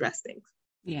address things.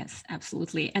 Yes,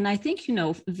 absolutely. And I think,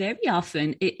 very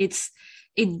often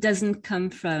it doesn't come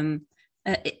from,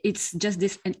 it's just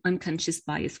this an unconscious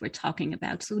bias we're talking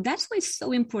about. So that's why it's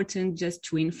so important just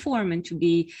to inform and to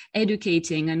be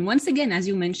educating. And once again, as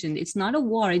you mentioned, it's not a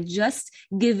war, it's just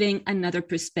giving another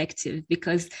perspective,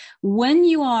 because when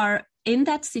you are in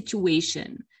that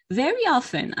situation, very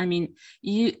often, I mean,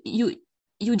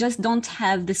 you just don't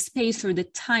have the space or the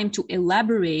time to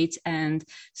elaborate. And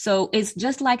so it's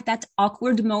just like that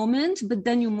awkward moment, but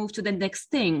then you move to the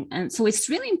next thing. And so it's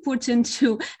really important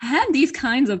to have these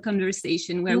kinds of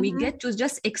conversation where we get to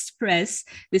just express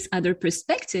this other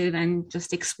perspective and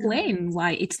just explain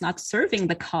why it's not serving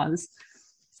the cause.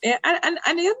 Yeah, and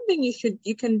the other thing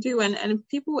you can do, and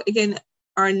people, again,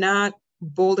 are not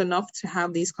bold enough to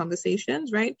have these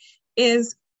conversations, right,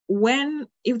 is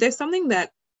if there's something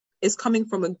that is coming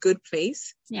from a good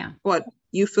place, but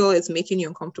you feel it's making you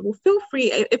uncomfortable, feel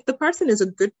free. If the person is a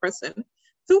good person,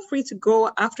 feel free to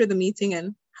go after the meeting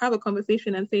and have a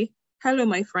conversation and say, hello,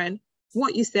 my friend,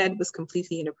 what you said was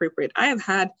completely inappropriate. I have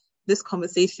had these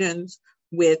conversations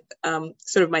with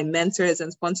sort of my mentors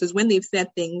and sponsors when they've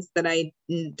said things that I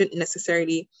didn't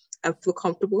necessarily feel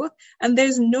comfortable with. And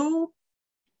there's no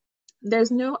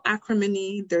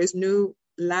acrimony, there's no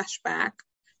lashback,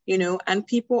 and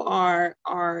people are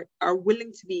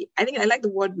willing to be, I think I like the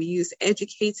word we use,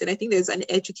 educated. I think there's an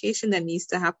education that needs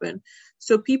to happen.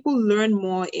 So people learn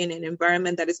more in an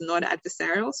environment that is not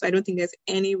adversarial. So I don't think there's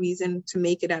any reason to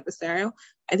make it adversarial.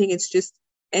 I think it's just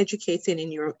educating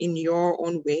in your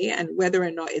own way, and whether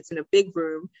or not it's in a big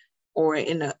room or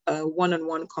in a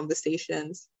one-on-one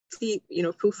conversations, feel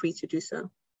free to do so.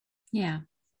 Yeah,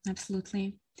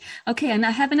 absolutely. Okay, and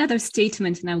I have another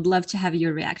statement, and I would love to have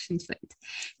your reaction to it.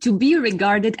 To be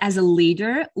regarded as a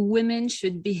leader, women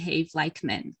should behave like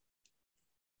men.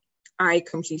 I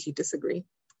completely disagree.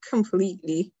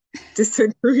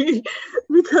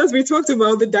 Because we talked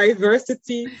about the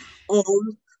diversity of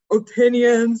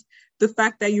opinions, the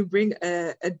fact that you bring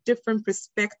a different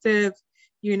perspective,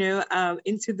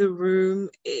 into the room.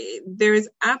 There is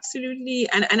absolutely,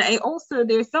 and I also,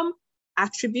 there's some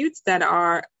attributes that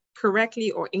are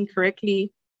correctly or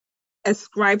incorrectly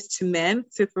ascribed to men.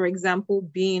 So, for example,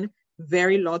 being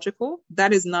very logical,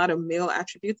 that is not a male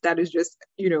attribute. That is just,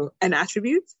 an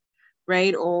attribute,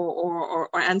 right? Or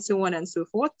and so on and so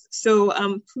forth. So,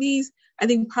 please, I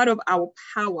think part of our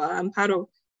power and part of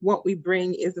what we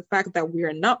bring is the fact that we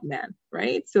are not men,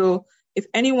 right? So, if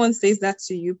anyone says that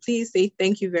to you, please say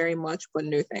thank you very much, but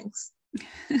no thanks.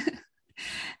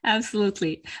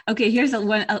 Absolutely. Okay, here's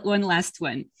one last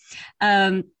one.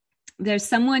 There's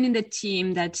someone in the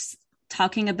team that's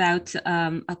talking about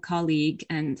a colleague,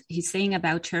 and he's saying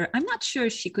about her, I'm not sure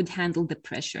she could handle the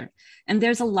pressure. And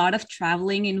there's a lot of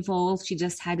traveling involved. She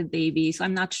just had a baby, so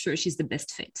I'm not sure she's the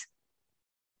best fit.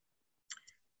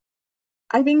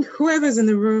 I think whoever's in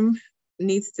the room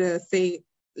needs to say,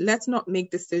 let's not make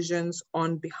decisions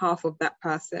on behalf of that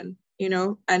person,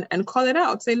 and call it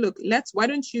out. Say, look, why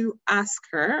don't you ask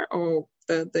her or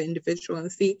the individual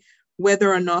and see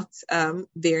whether or not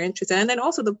they're interested. And then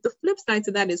also the flip side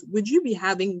to that is, would you be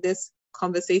having this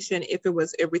conversation if it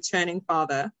was a returning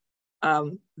father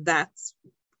that,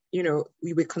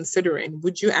 we were considering?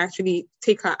 Would you actually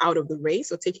take her out of the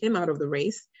race or take him out of the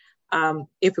race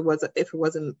if it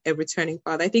wasn't a returning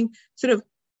father? I think sort of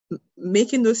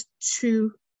making those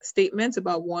two statements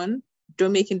about, one,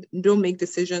 don't make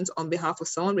decisions on behalf of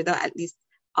someone without at least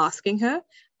asking her.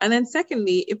 And then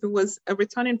secondly, if it was a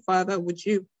returning father, would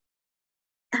you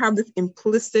have this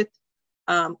implicit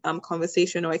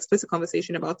conversation or explicit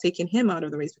conversation about taking him out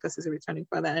of the race because he's a returning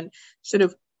father, and sort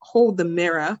of hold the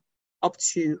mirror up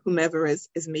to whomever is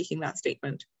making that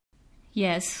statement?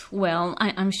 Yes, well,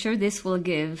 I'm sure this will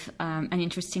give an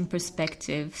interesting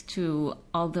perspective to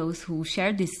all those who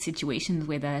share these situations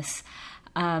with us.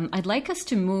 I'd like us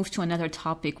to move to another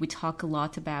topic we talk a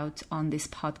lot about on this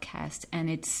podcast, and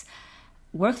it's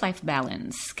work-life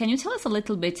balance. Can you tell us a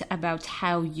little bit about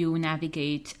how you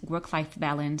navigate work-life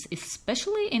balance,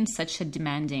 especially in such a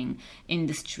demanding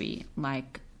industry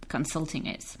like consulting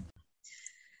is?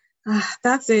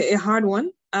 That's a hard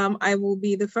one. I will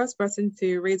be the first person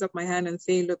to raise up my hand and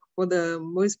say, look, for the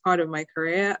most part of my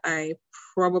career, I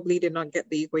probably did not get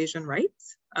the equation right.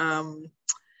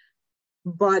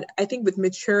 But I think with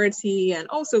maturity and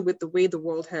also with the way the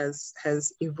world has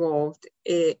evolved,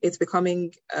 it is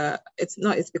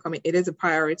a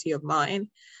priority of mine.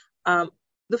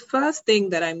 The first thing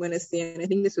that I'm going to say, and I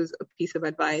think this was a piece of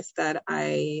advice that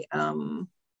I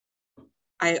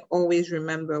always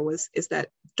remember, is that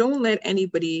don't let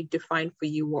anybody define for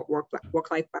you what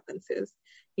work-life balance is.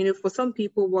 For some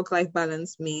people, work-life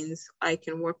balance means I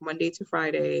can work Monday to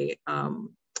Friday and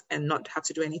not have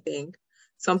to do anything.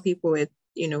 Some people,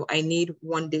 I need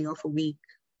one day off a week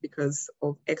because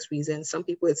of X reason. Some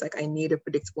people, it's like I need a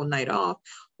predictable night off.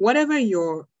 Whatever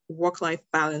your work-life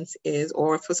balance is,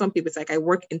 or for some people, it's like I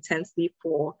work intensely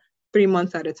for 3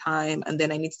 months at a time, and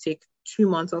then I need to take 2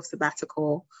 months off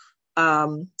sabbatical.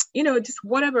 Just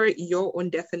whatever your own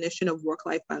definition of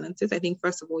work-life balance is. I think,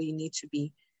 first of all, you need to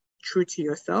be true to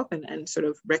yourself and sort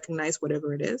of recognize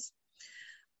whatever it is.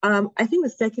 I think the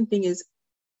second thing is,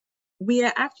 we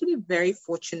are actually very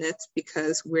fortunate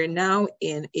because we're now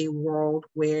in a world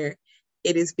where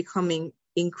it is becoming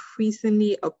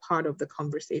increasingly a part of the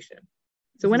conversation.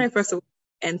 So when I first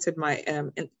entered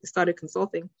and started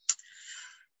consulting,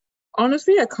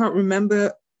 honestly, I can't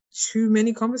remember too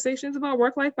many conversations about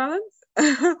work-life balance.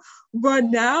 But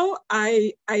now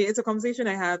it's a conversation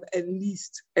I have at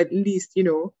least,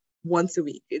 once a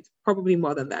week. It's probably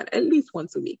more than that, at least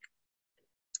once a week.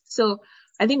 So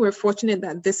I think we're fortunate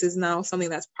that this is now something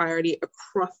that's priority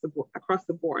across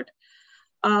the board.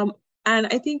 And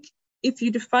I think if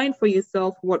you define for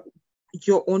yourself what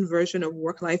your own version of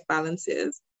work-life balance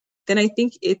is, then I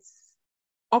think it's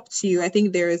up to you. I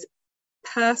think there is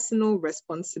personal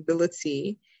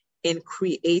responsibility in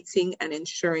creating and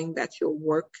ensuring that your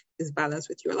work is balanced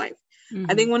with your life. Mm-hmm.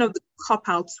 I think one of the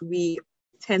cop-outs we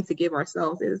tend to give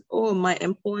ourselves is, my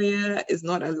employer is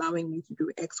not allowing me to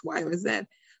do X, Y, or Z.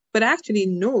 But actually,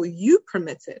 no, you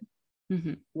permitted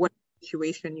what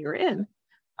situation you're in.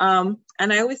 And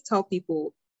I always tell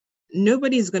people,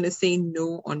 nobody's going to say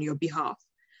no on your behalf.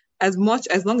 As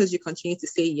long as you continue to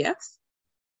say yes,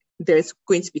 there's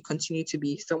going to continue to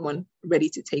be someone ready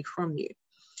to take from you.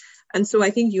 And so I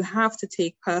think you have to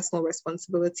take personal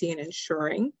responsibility in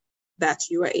ensuring that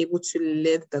you are able to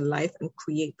live the life and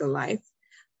create the life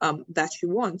that you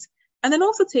want. And then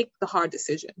also take the hard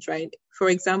decisions, right? For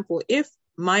example, if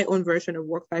my own version of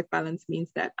work-life balance means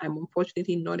that I'm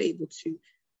unfortunately not able to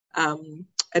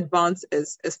advance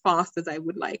as fast as I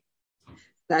would like,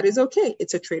 that is okay.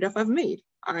 It's a trade-off I've made.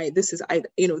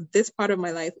 This part of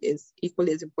my life is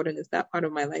equally as important as that part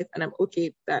of my life, and I'm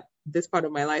okay that this part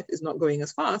of my life is not going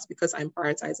as fast because I'm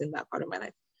prioritizing that part of my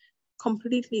life.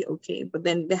 Completely okay, but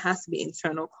then there has to be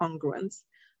internal congruence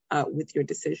with your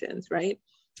decisions, right?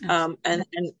 And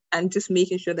just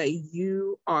making sure that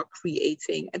you are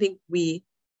creating. I think we're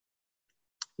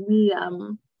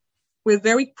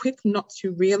very quick not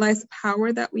to realize the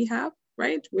power that we have,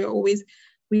 right?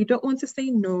 We don't want to say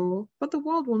no, but the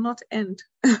world will not end.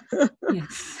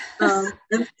 Yes.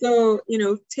 And so,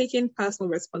 taking personal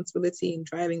responsibility in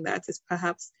driving that is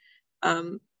perhaps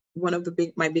one of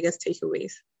my biggest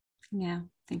takeaways. Yeah,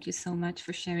 thank you so much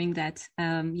for sharing that.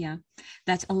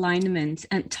 That alignment.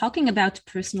 And talking about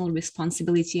personal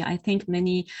responsibility, I think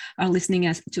many are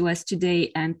listening to us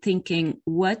today and thinking,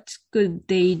 what could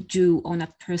they do on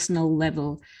a personal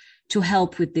level to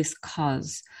help with this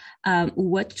cause?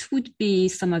 What would be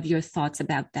some of your thoughts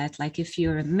about that? Like if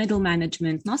you're middle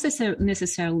management, not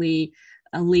necessarily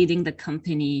leading the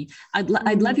company. I'd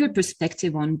love your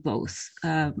perspective on both.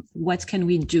 What can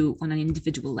we do on an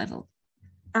individual level?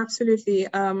 Absolutely.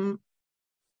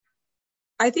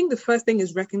 I think the first thing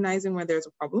is recognizing where there's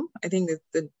a problem. I think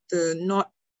that the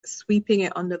not sweeping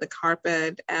it under the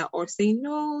carpet or saying,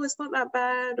 no, it's not that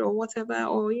bad or whatever,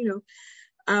 or,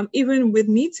 even with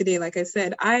me today, like I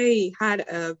said, I had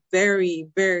a very,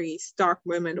 very stark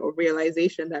moment of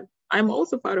realization that I'm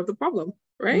also part of the problem,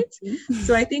 right? Mm-hmm.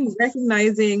 So I think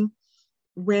recognizing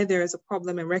where there is a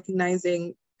problem and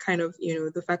recognizing kind of,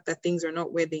 the fact that things are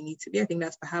not where they need to be, I think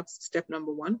that's perhaps step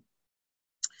number one.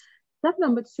 Step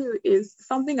number two is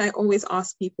something I always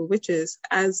ask people, which is,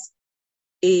 as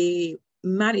a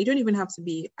man, you don't even have to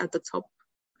be at the top.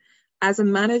 As a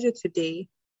manager today,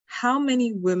 how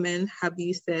many women have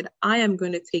you said, I am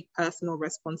going to take personal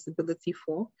responsibility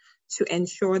for to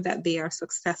ensure that they are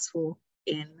successful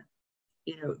in,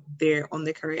 their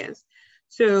careers?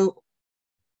 So,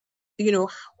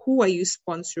 who are you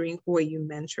sponsoring? Who are you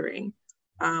mentoring?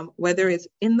 Whether it's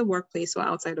in the workplace or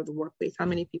outside of the workplace, how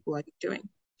many people are you doing?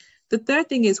 The third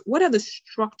thing is, what are the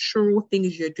structural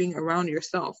things you're doing around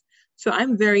yourself? So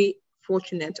I'm very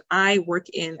fortunate. I work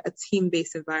in a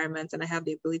team-based environment and I have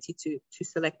the ability to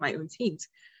select my own teams.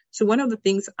 So one of the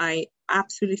things I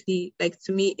absolutely,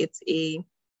 to me, it's a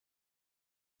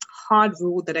hard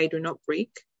rule that I do not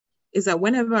break, is that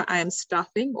whenever I am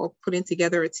staffing or putting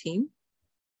together a team,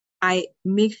 I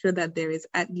make sure that there is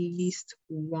at least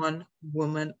one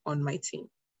woman on my team.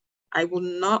 I will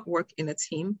not work in a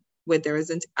team where there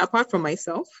isn't, apart from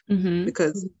myself, mm-hmm.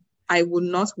 because I will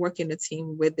not work in a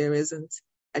team where there isn't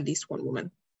at least one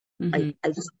woman. Mm-hmm. I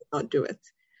just will not do it.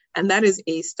 And that is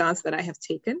a stance that I have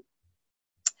taken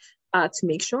to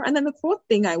make sure. And then the fourth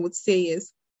thing I would say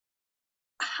is,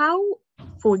 how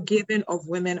forgiving of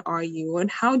women are you? And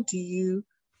how do you,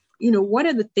 what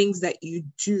are the things that you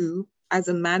do as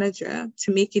a manager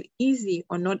to make it easy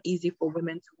or not easy for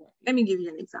women to work? Let me give you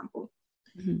an example.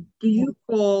 Mm-hmm. Do you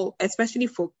call, especially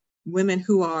for women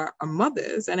who are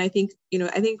mothers, and I think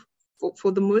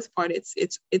for the most part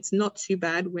it's not too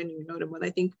bad when you're not a mother. I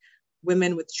think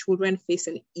women with children face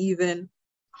an even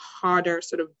harder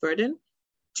sort of burden.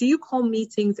 Do you call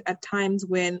meetings at times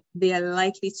when they are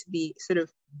likely to be sort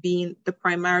of being the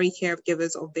primary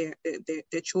caregivers of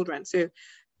their children? So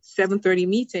 7:30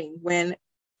 meeting when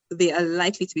they are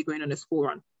likely to be going on a school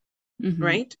run, mm-hmm.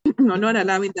 right? Or not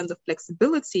allowing them the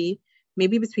flexibility,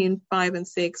 maybe between 5 and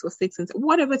 6 or 6 and 7,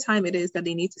 whatever time it is that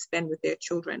they need to spend with their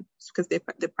children, because they're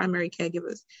the primary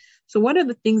caregivers. So what are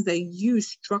the things that you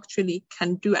structurally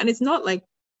can do? And it's not like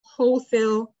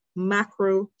wholesale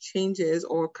macro changes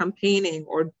or campaigning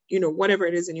or, whatever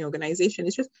it is in your organization.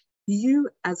 It's just you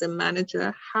as a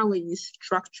manager, how are you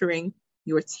structuring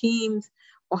your teams,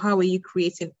 or how are you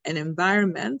creating an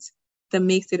environment that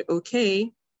makes it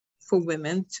okay for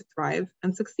women to thrive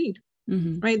and succeed?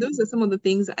 Mm-hmm. Right. Those are some of the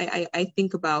things I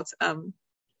think about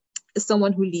as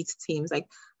someone who leads teams. Like,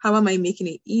 how am I making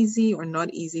it easy or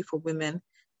not easy for women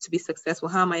to be successful?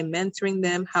 How am I mentoring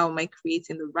them? How am I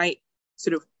creating the right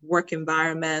sort of work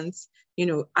environments?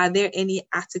 Are there any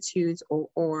attitudes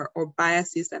or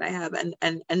biases that I have,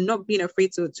 and not being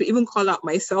afraid to even call out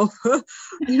myself,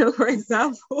 for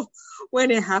example,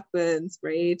 when it happens,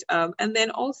 right? And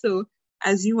then also,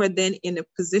 as you are then in a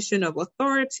position of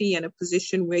authority and a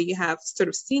position where you have sort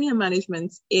of senior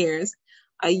management ears,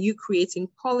 are you creating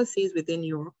policies within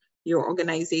your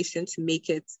organization to make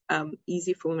it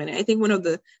easy for women? I think one of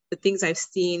the things I've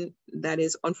seen that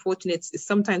is unfortunate is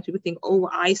sometimes people think, oh,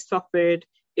 I suffered,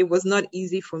 it was not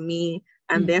easy for me,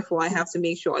 and therefore I have to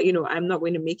make sure, I'm not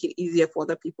going to make it easier for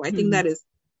other people. I think that is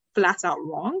flat out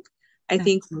wrong. I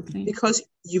think because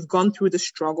you've gone through the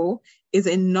struggle is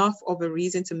enough of a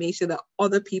reason to make sure that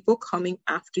other people coming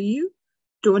after you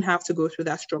don't have to go through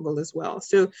that struggle as well.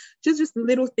 So just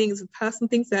little things, personal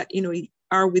things that,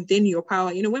 are within your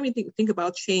power. When we think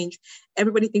about change,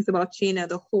 everybody thinks about change at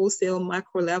the wholesale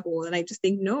macro level. And I just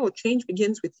think, no, change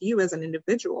begins with you as an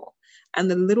individual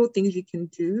and the little things you can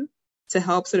do to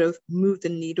help sort of move the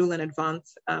needle and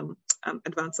advance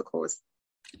the cause.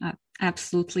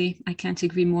 Absolutely. I can't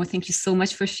agree more. Thank you so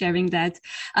much for sharing that.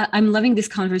 I'm loving this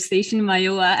conversation,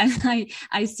 Mayowa, and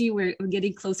I see we're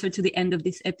getting closer to the end of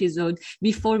this episode.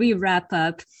 Before we wrap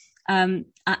up, I'm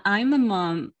a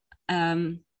mom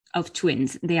of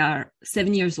twins. They are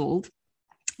 7 years old.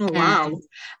 Oh, wow. And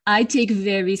I take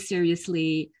very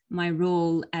seriously my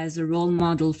role as a role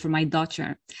model for my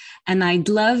daughter. And I'd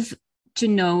love to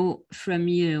know from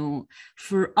you,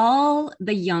 for all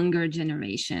the younger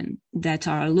generation that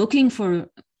are looking for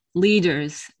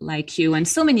leaders like you and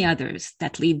so many others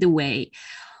that lead the way,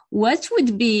 what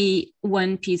would be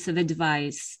one piece of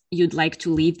advice you'd like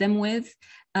to leave them with?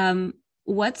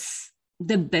 What's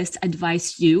the best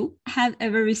advice you have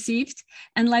ever received?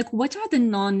 And like, what are the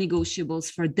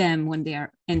non-negotiables for them when they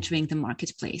are entering the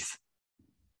marketplace?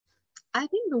 I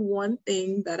think the one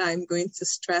thing that I'm going to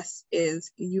stress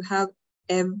is you have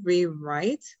every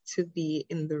right to be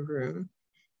in the room.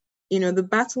 The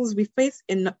battles we face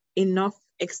enough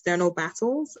external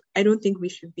battles. I don't think we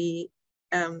should be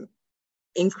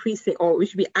increasing, or we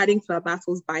should be adding to our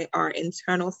battles by our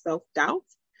internal self-doubt.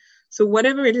 So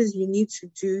whatever it is you need to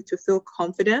do to feel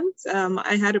confident.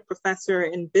 I had a professor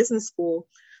in business school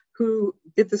who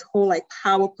did this whole like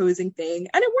power posing thing,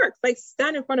 and it works. Like,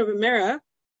 stand in front of a mirror,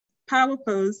 power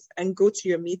pose, and go to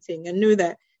your meeting and know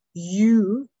that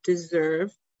you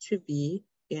deserve to be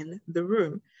in the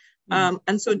room.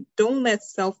 And so don't let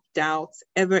self-doubt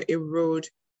ever erode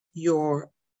your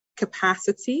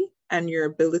capacity and your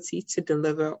ability to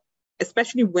deliver,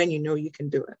 especially when you know you can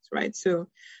do it, right? So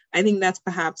I think that's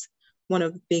perhaps one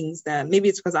of the things that, maybe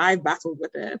it's because I've battled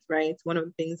with it, right? One of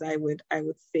the things I would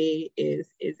say is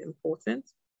important.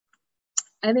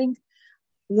 I think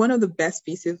one of the best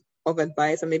pieces of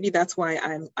advice, and maybe that's why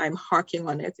I'm harking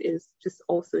on it, is just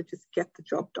get the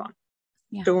job done.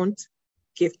 Yeah. Don't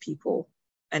give people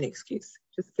an excuse.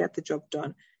 Just get the job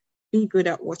done. Be good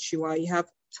at what you are. You have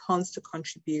tons to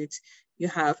contribute. You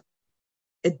have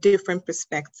a different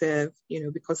perspective,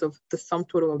 because of the sum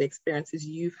total of the experiences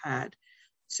you've had.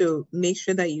 So make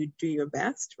sure that you do your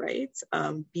best, right?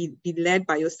 Be led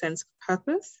by your sense of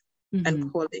purpose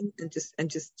and calling, and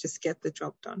just get the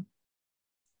job done.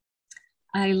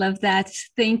 I love that.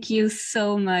 Thank you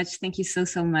so much. Thank you so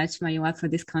much, Mayowa, for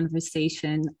this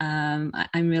conversation.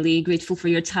 I'm really grateful for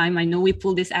your time. I know we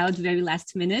pulled this out very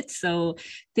last minute, so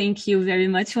thank you very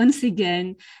much once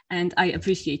again. And I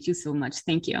appreciate you so much.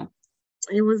 Thank you.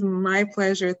 It was my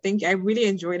pleasure. I really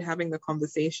enjoyed having the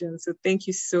conversation. So thank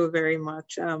you so very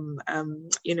much. I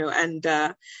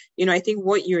think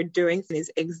what you're doing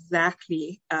is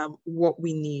exactly what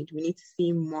we need. We need to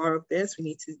see more of this.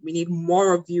 We need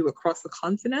more of you across the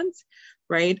continent,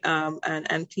 right?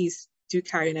 And please do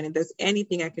carry on. And if there's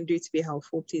anything I can do to be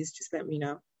helpful, please just let me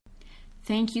know.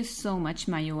 Thank you so much,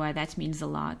 Mayowa. That means a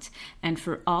lot. And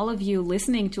for all of you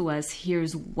listening to us,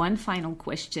 here's one final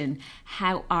question.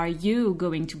 How are you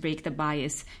going to break the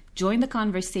bias? Join the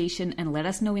conversation and let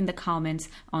us know in the comments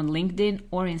on LinkedIn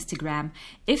or Instagram.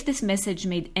 If this message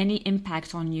made any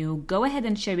impact on you, go ahead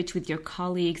and share it with your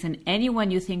colleagues and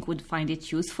anyone you think would find it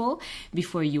useful.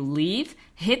 Before you leave,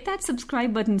 hit that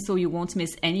subscribe button so you won't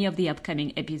miss any of the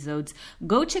upcoming episodes.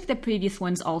 Go check the previous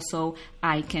ones also.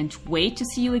 I can't wait to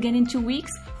see you again in 2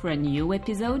 weeks for a new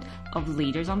episode of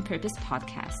Leaders on Purpose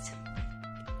podcast.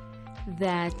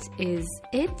 That is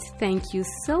it. Thank you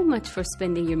so much for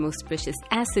spending your most precious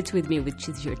asset with me, which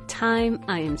is your time.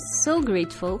 I am so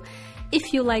grateful.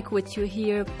 If you like what you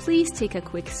hear, please take a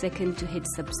quick second to hit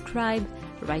subscribe,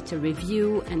 write a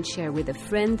review, and share with a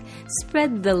friend.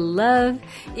 Spread the love.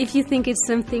 If you think it's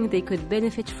something they could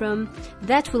benefit from,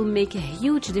 that will make a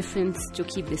huge difference to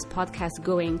keep this podcast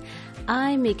going.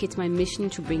 I make it my mission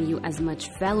to bring you as much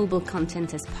valuable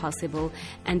content as possible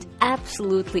and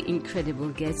absolutely incredible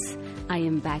guests. I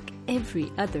am back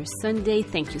every other Sunday.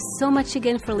 Thank you so much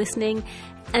again for listening,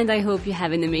 and I hope you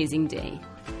have an amazing day.